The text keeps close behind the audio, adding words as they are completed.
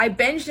I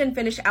binged and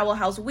finished Owl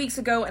House weeks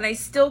ago, and I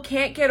still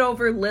can't get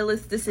over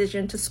Lilith's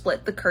decision to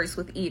split the curse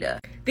with Eda.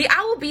 The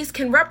Owl Beast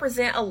can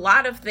represent a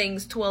lot of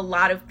things to a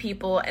lot of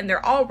people, and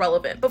they're all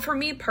relevant, but for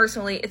me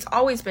personally, it's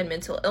always been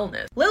mental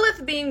illness.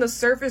 Lilith being the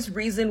surface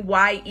reason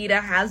why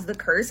Eda has the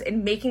curse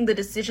and making the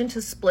decision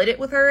to split it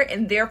with her,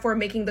 and therefore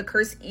making the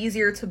curse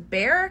easier to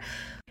bear.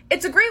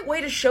 It's a great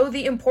way to show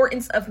the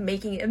importance of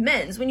making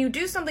amends. When you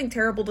do something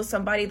terrible to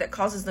somebody that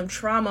causes them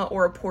trauma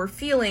or a poor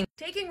feeling,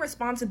 taking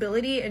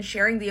responsibility and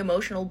sharing the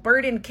emotional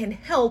burden can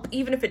help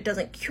even if it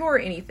doesn't cure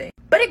anything.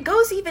 But it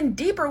goes even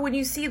deeper when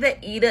you see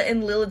that Eda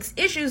and Lilith's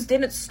issues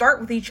didn't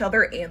start with each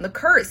other and the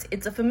curse.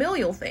 It's a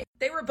familial thing.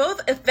 They were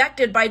both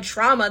affected by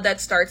trauma that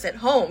starts at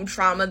home,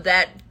 trauma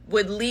that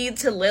would lead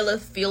to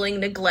Lilith feeling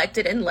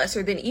neglected and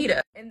lesser than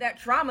Eda. And that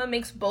trauma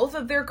makes both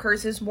of their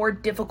curses more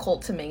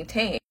difficult to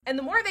maintain. And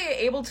the more they are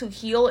able to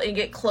heal and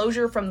get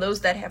closure from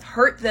those that have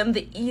hurt them,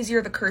 the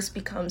easier the curse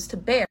becomes to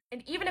bear.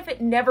 And even if it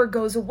never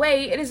goes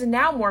away, it is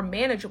now more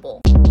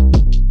manageable.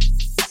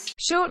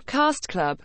 Short Cast Club